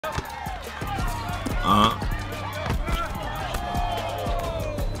No,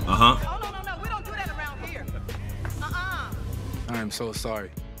 we don't do that around here. I am so sorry.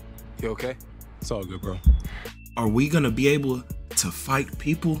 You okay? It's all good, bro. Are we gonna be able to fight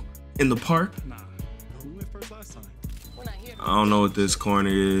people in the park? Nah. Who went first last time? I don't know what this corner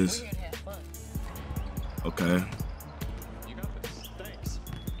is. Okay. You got this. Thanks.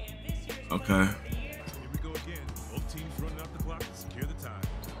 Okay. Here we go again. Both teams running out the clock. Secure the time.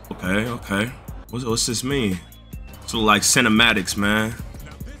 Okay, okay. What's this mean? So like cinematics, man.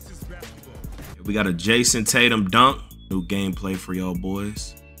 Now this is basketball. We got a Jason Tatum dunk. New gameplay for y'all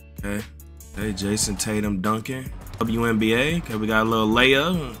boys. Okay. Hey, Jason Tatum dunking. WNBA. Okay, we got a little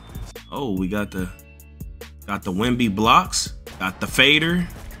layup. Oh, we got the Wemby blocks. Got the fader.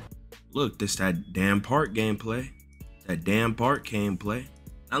 Look, this that damn park gameplay. That damn park gameplay.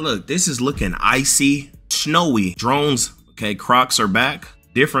 Now look, this is looking icy, snowy. Drones. Okay, Crocs are back.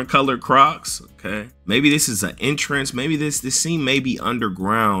 Different color Crocs. Okay. Maybe this is an entrance. Maybe this scene may be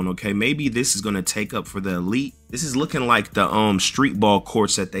underground. Okay. Maybe this is gonna take up for the elite. This is looking like the street ball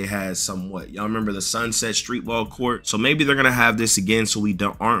courts that they had somewhat. Y'all remember the Sunset street ball court? So maybe they're gonna have this again so we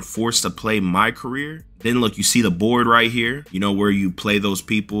aren't forced to play MyCareer. Then look, you see the board right here, you know, where you play those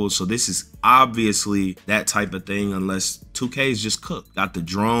people. So this is obviously that type of thing, unless 2K is just cooked. Got the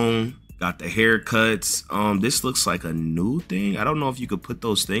drone. Got the haircuts. This looks like a new thing. I don't know if you could put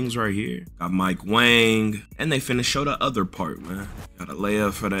those things right here. Got Mike Wang. And they finna show the other part, man. Got a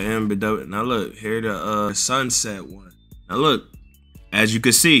layup for the NBA2K25. Now look, here the sunset one. Now look, as you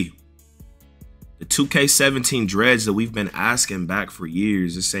can see, the 2K17 dreads that we've been asking back for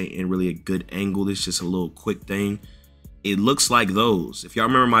years. This ain't really a good angle. This is just a little quick thing. It looks like those. If y'all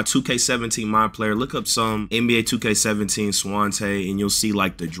remember my 2K17 MyPlayer, look up some NBA 2K17 Swante and you'll see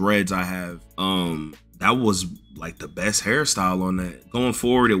like the dreads I have. That was like the best hairstyle on that. Going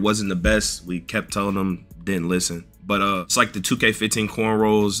forward, it wasn't the best. We kept telling them, didn't listen. But it's like the 2K15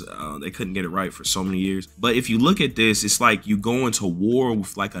 cornrows. They couldn't get it right for so many years. But if you look at this, it's like you go into war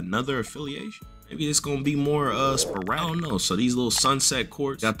with like another affiliation. Maybe it's gonna be more sporadic. I don't know. So these little sunset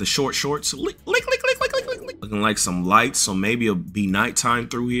courts got the short shorts. Looking like some lights, so maybe it'll be nighttime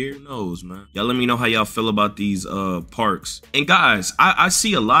through here. Who knows, man? Y'all let me know how y'all feel about these parks. And guys, I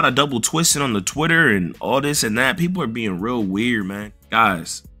see a lot of double twisting on the Twitter and all this and that. People are being real weird, man.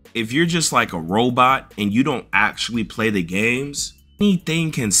 Guys, if you're just like a robot and you don't actually play the games,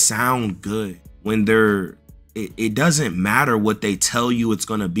 anything can sound good when it doesn't matter what they tell you it's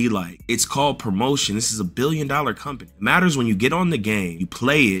gonna be like. It's called promotion. This is a $1 billion company. It matters when you get on the game, you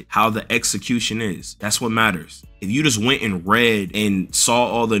play it, how the execution is. That's what matters. If you just went and read and saw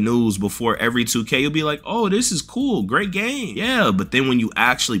all the news before every 2K, you'll be like, oh, this is cool, great game. Yeah, but then when you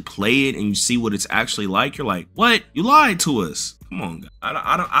actually play it and you see what it's actually like, you're like, what? You lied to us. Come on, guys.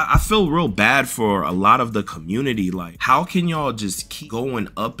 I feel real bad for a lot of the community. Like, how can y'all just keep going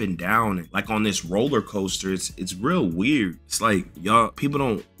up and down and like on this roller coaster? It's real weird. It's like y'all people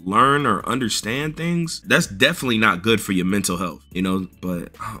don't learn or understand things. That's definitely not good for your mental health, you know.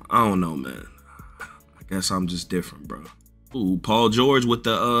 But I don't know, man. I guess I'm just different, bro. Ooh, Paul George with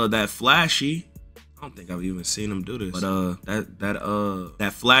the that flashy. I don't think I've even seen him do this. But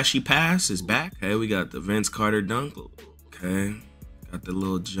that flashy pass is back. Okay, we got the Vince Carter dunk. Okay, got the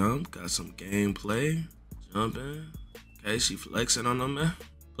little jump, got some gameplay, jumping. Okay, she flexing on them, man.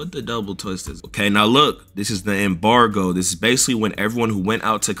 Put the double twisters. Okay, now look, this is the embargo. This is basically when everyone who went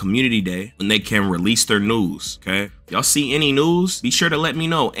out to community day, when they can release their news, okay? If y'all see any news, be sure to let me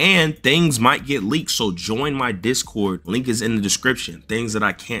know. And things might get leaked, so join my Discord. Link is in the description. Things that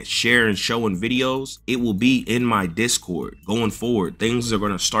I can't share and show in videos, it will be in my Discord. Going forward, things are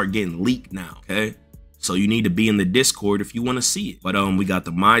gonna start getting leaked now, okay? So you need to be in the Discord if you want to see it. But we got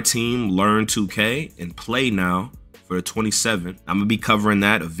the My Team Learn 2K and Play Now for the 27th. I'm gonna be covering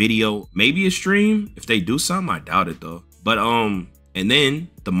that, a video, maybe a stream. If they do something, I doubt it though. But and then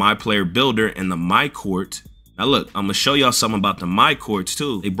the MyPlayer Builder and the MyCourt. Now look, I'm gonna show y'all something about the MyCourts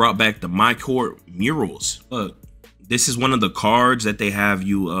too. They brought back the MyCourt murals. Look, this is one of the cards that they have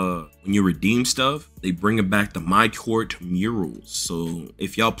you when you redeem stuff. They bring it back, the MyCourt murals. So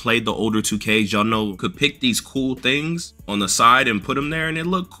if y'all played the older 2Ks, y'all know could pick these cool things on the side and put them there, and it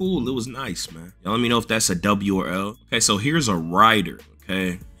looked cool. It was nice, man. Y'all let me know if that's a W or L. Okay, so here's a rider.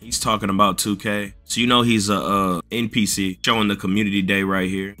 Okay, he's talking about 2K. So you know he's a NPC, showing the community day right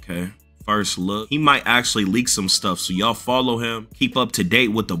here. Okay. First look, he might actually leak some stuff, so y'all follow him, keep up to date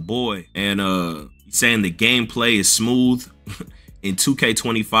with the boy. And he's saying the gameplay is smooth. in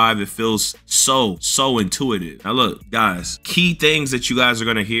 2K25, it feels so intuitive. Now look, guys, key things that you guys are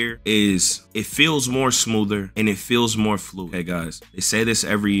gonna hear is it feels more smoother and it feels more fluid. Okay, guys, they say this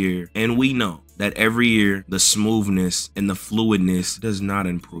every year, and we know that every year the smoothness and the fluidness does not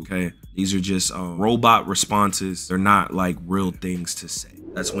improve. Okay, these are just robot responses. They're not like real things to say.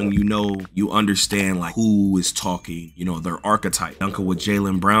 That's when you know you understand like who is talking, you know, their archetype. Dunking with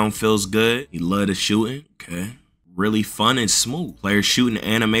Jaylen Brown feels good. He love the shooting. Okay. Really fun and smooth. Player shooting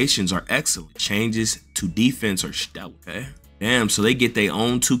animations are excellent. Changes to defense are stellar. Okay. Damn, so they get their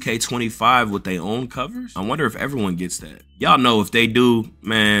own 2K25 with their own covers? I wonder if everyone gets that. Y'all know if they do,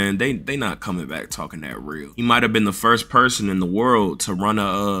 man, they not coming back talking that real. He might have been the first person in the world to run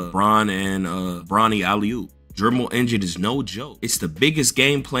a Bron and Bronny alley-oop. Dribble engine is no joke. It's the biggest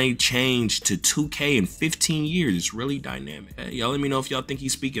gameplay change to 2K in 15 years. It's really dynamic. Hey, y'all let me know if y'all think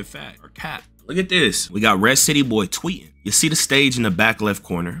he's speaking fact or cap. Look at this. We got Red City Boy tweeting. You see the stage in the back left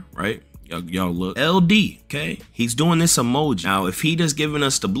corner, right? Y'all look. LD, okay? He's doing this emoji. Now, if he just giving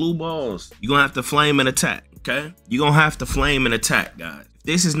us the blue balls, you're gonna have to flame and attack, okay? You're gonna have to flame and attack, guys.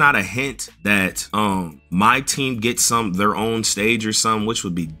 This is not a hint that my team gets their own stage or something, which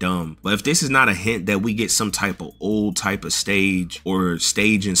would be dumb. But if this is not a hint that we get some type of old type of stage or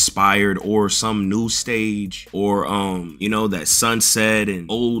stage inspired or some new stage or you know, that Sunset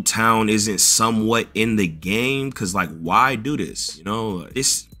and Old Town isn't somewhat in the game, because like, why do this? You know,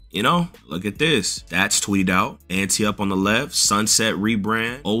 this. You know, look at this. That's tweeted out. Ante up on the left. Sunset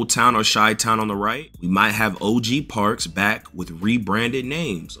rebrand. Old Town or Chi Town on the right. We might have OG Parks back with rebranded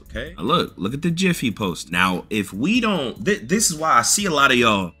names. Okay. Now look at the GIF he posted. Now, if we don't, this is why I see a lot of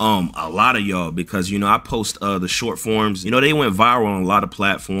y'all, because, you know, I post the short forms. You know, they went viral on a lot of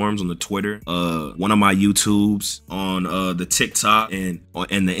platforms, on the Twitter, one of my YouTubes, on the TikTok and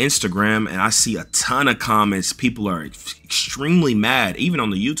the Instagram. And I see a ton of comments. People are extremely mad, even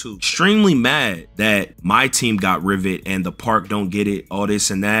on the YouTube, extremely mad that my team got Rivet and the park don't get it, all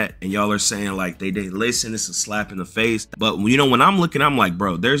this and that. And y'all are saying like they didn't listen, it's a slap in the face. But you know, when I'm looking, I'm like,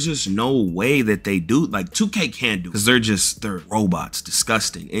 bro, there's just no way that they do, like 2K can't do, because they're robots,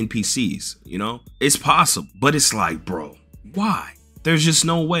 disgusting NPCs, you know? It's possible, but it's like, bro, why? There's just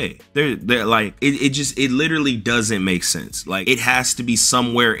no way. They're like, it literally doesn't make sense. Like, it has to be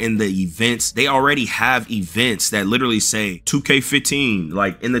somewhere in the events. They already have events that literally say 2K15,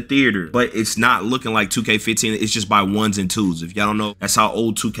 like in the theater, but it's not looking like 2K15. It's just by 1s and 2s. If y'all don't know, that's how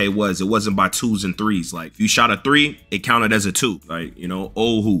old 2K was. It wasn't by 2s and 3s. Like, if you shot a 3, it counted as a 2. Like, you know,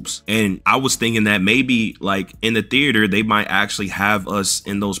 old hoops. And I was thinking that maybe like in the theater, they might actually have us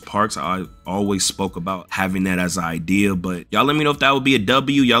in those parks. I always spoke about having that as an idea, but y'all let me know if that would be a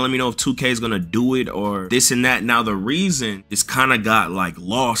W. Y'all let me know if 2K is gonna do it or this and that. Now the reason this kind of got like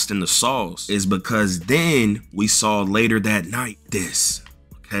lost in the sauce is because then we saw later that night this,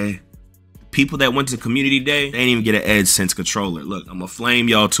 okay? People that went to community day, they didn't even get an Edge Sense controller. Look, I'm gonna flame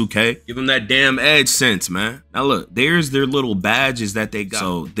y'all 2K. Give them that damn Edge Sense, man. Now look, there's their little badges that they got.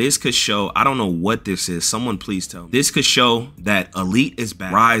 So this could show, I don't know what this is. Someone please tell me. This could show that Elite is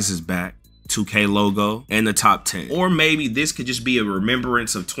back, Rise is back, 2K logo, and the top 10. Or maybe this could just be a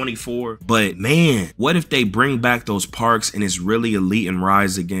remembrance of 24. But man, what if they bring back those parks and it's really Elite and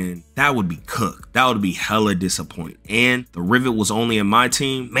Rise again? That would be cooked. That would be hella disappointing. And the Rivet was only in my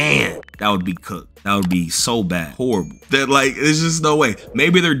team. Man, that would be cooked. That would be so bad. Horrible. That like, there's just no way.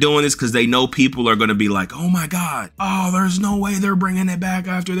 Maybe they're doing this because they know people are going to be like, oh my God. Oh, there's no way they're bringing it back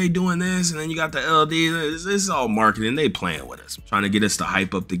after they doing this. And then you got the LD. This is all marketing. They playing with us. Trying to get us to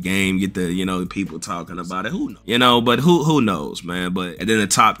hype up the game. Get the, you know, people talking about it. Who knows? You know, but who knows, man. But and then the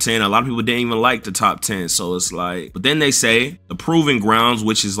top 10, a lot of people didn't even like the top 10. So it's like, but then they say the proving grounds,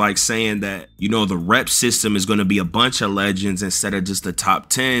 which is like saying that, you know, the rep system is going to be a bunch of legends instead of just the top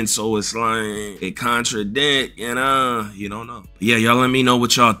 10. So it's like, it contradict, you know, you don't know. But yeah, y'all let me know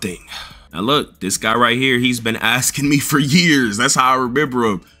what y'all think. Now look, this guy right here, he's been asking me for years. That's how I remember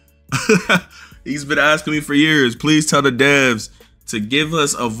him. He's been asking me for years. Please tell the devs to give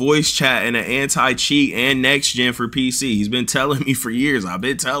us a voice chat and an anti-cheat and next gen for PC. He's been telling me for years. I've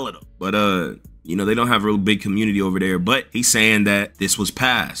been telling him. But you know, they don't have a real big community over there. But he's saying that this was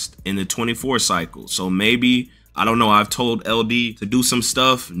passed in the 24 cycle. So maybe, I don't know, I've told LD to do some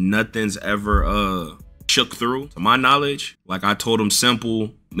stuff. Nothing's ever shook through, to my knowledge. Like I told him,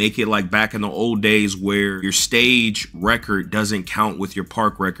 simple, make it like back in the old days where your stage record doesn't count with your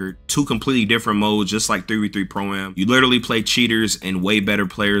park record. Two completely different modes, just like 3v3 Pro-Am. You literally play cheaters and way better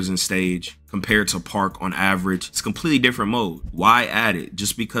players in stage. compared to park on average. It's a completely different mode. Why add it?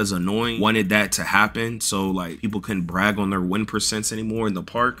 Just because Annoying wanted that to happen so like people couldn't brag on their win percents anymore in the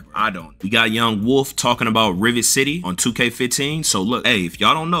park? I don't. We got Young Wolf talking about Rivet City on 2K15. So look, hey, if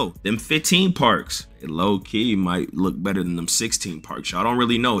y'all don't know, them 15 parks, it low-key might look better than them 16 parks. Y'all don't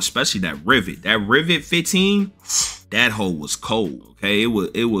really know, especially that Rivet. That Rivet 15, that hole was cold, okay?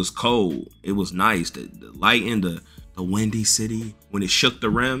 It was cold. It was nice. The light in the Windy City, when it shook the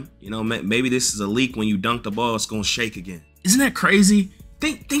rim, you know, maybe this is a leak. When you dunk the ball, it's gonna shake again. Isn't that crazy?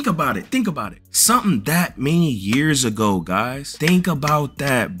 Think about it. Think about it. Something that many years ago, guys. Think about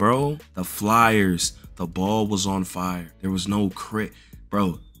that, bro. The Flyers, the ball was on fire. There was no crit.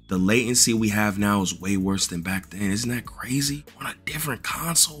 Bro, the latency we have now is way worse than back then. Isn't that crazy? On a different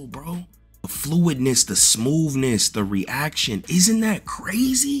console, bro. The fluidness, the smoothness, the reaction. Isn't that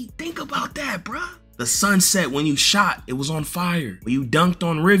crazy? Think about that, bro. The sunset, when you shot, it was on fire. When you dunked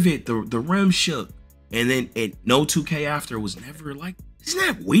on Rivet, the rim shook. And then no 2K after was never like, isn't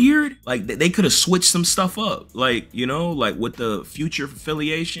that weird? Like they could have switched some stuff up. Like, you know, like with the future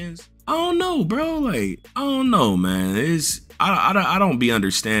affiliations. I don't know, bro. Like, I don't know, man. I don't be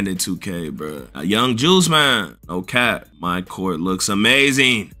understanding 2K, bro. Young Juice, man. No cap. My court looks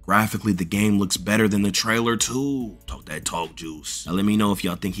amazing. Graphically, the game looks better than the trailer, too. Talk that talk, Juice. Now, let me know if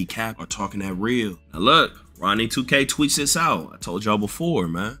y'all think he capped or talking that real. Now, look. Ronnie 2K tweets this out. I told y'all before,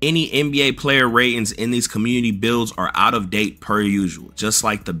 man. Any NBA player ratings in these community builds are out of date per usual. Just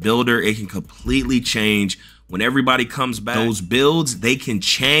like the builder, it can completely change. When everybody comes back, those builds, they can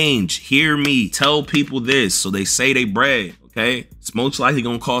change. Hear me. Tell people this so they say they brag. Okay, it's most likely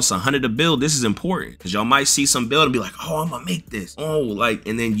gonna cost 100 to build. This is important because y'all might see some build and be like, oh, I'm gonna make this. Oh, like,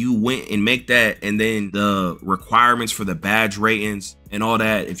 and then you went and make that, and then the requirements for the badge ratings and all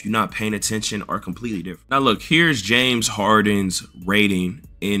that, if you're not paying attention, are completely different. Now look, here's James Harden's rating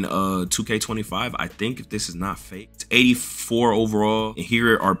in 2K25. I think if this is not fake, it's 84 overall. And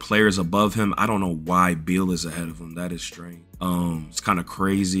here are players above him. I don't know why Beal is ahead of him. That is strange. It's kind of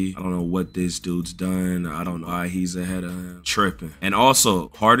crazy. I don't know what this dude's done. I don't know why he's ahead of him. Tripping. And also,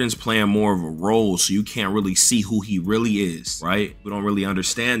 Harden's playing more of a role, so you can't really see who he really is, right? We don't really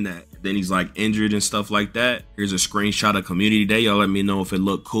understand that. Then he's like injured and stuff like that. Here's a screenshot of Community Day. Y'all let me know if it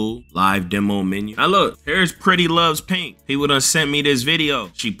looked cool. Live demo menu. Now look, here's Pretty Loves Pink. People done sent me this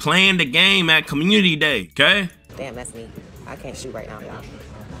video. She playing the game at Community Day, okay? Damn, that's me. I can't shoot right now, y'all.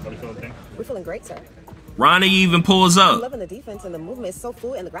 How are you feeling, Pink? We're feeling great, sir. Ronnie even pulls I'm up. loving the defense and the movement is so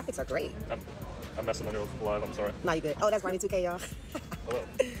fluid and the graphics are great. I'm messing on your live, I'm sorry. No, you good. Oh, that's Ronnie 2K, y'all. Hello.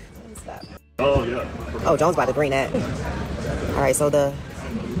 Stop. Oh, yeah. Oh, Jones about to bring that. All right, so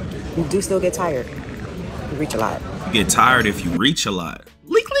you do still get tired. You reach a lot. You get tired if you reach a lot.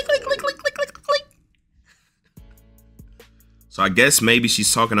 Leak, leak, leak, leak, leak, leak, leak, leak. So I guess maybe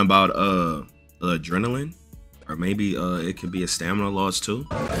she's talking about adrenaline, or maybe it could be a stamina loss too.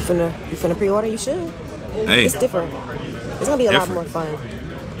 You finna pre-order? You should. Hey, it's different. It's gonna be a lot more fun.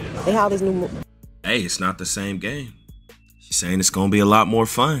 They have this new. Hey, it's not the same game. She's saying it's gonna be a lot more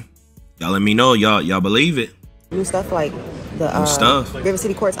fun. Y'all let me know. Y'all believe it. New stuff like the River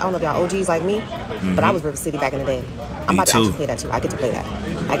City Courts. I don't know if y'all OGs like me, but I was River City back in the day. I'm about to actually play that too. I get to play that.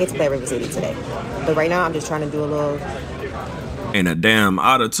 I get to play River City today. But right now, I'm just trying to do a little. In a damn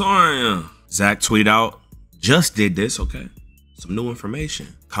auditorium. Zach tweeted out, just did this, okay. Some new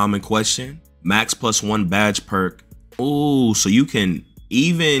information. Common question. Max +1 badge perk. Ooh, so you can,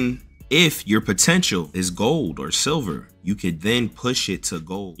 even if your potential is gold or silver, you could then push it to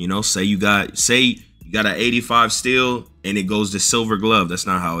gold. You know, say you got an 85 steal and it goes to silver glove. That's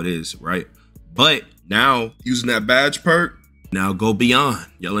not how it is, right? But now using that badge perk, now go beyond.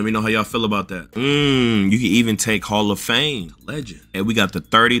 Y'all let me know how y'all feel about that. You can even take Hall of Fame legend. And we got the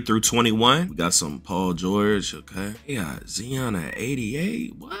 30 through 21. We got some Paul George, okay. Yeah, Zion at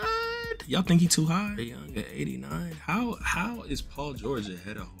 88. What? Y'all think he too high? Young at 89. How is Paul George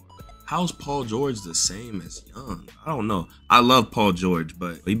ahead of Harden? How's Paul George the same as Young? I don't know. I love Paul George,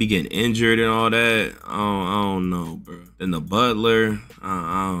 but he be getting injured and all that. I don't know, bro. Then the Butler,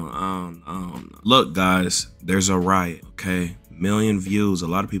 I don't know. Look, guys, there's a riot, okay? Million views. A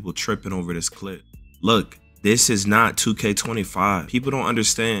lot of people tripping over this clip. Look, this is not 2K25. People don't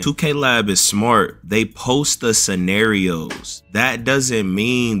understand. 2K Lab is smart. They post the scenarios. That doesn't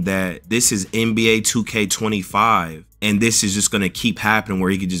mean that this is NBA 2K25 and this is just gonna keep happening where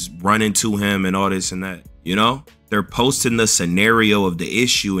he could just run into him and all this and that. You know? They're posting the scenario of the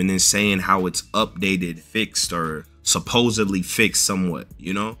issue and then saying how it's updated, fixed, or supposedly fixed somewhat,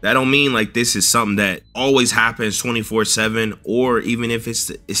 you know? That don't mean like this is something that always happens 24/7, or even if it's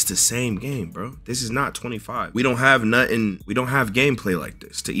the same game, bro. This is not 25. We don't have nothing, we don't have gameplay like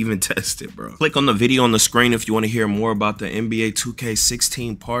this to even test it, bro. Click on the video on the screen if you want to hear more about the NBA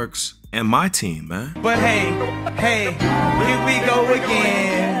 2K16 parks and my team, man. But hey, here we go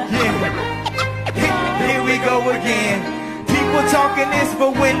again. Yeah. Here we go again. People talking this,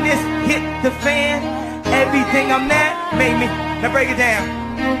 but when this hit the fan, everything I'm at made me. Now break it down.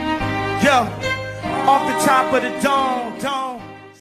 Yo, off the top of the dome.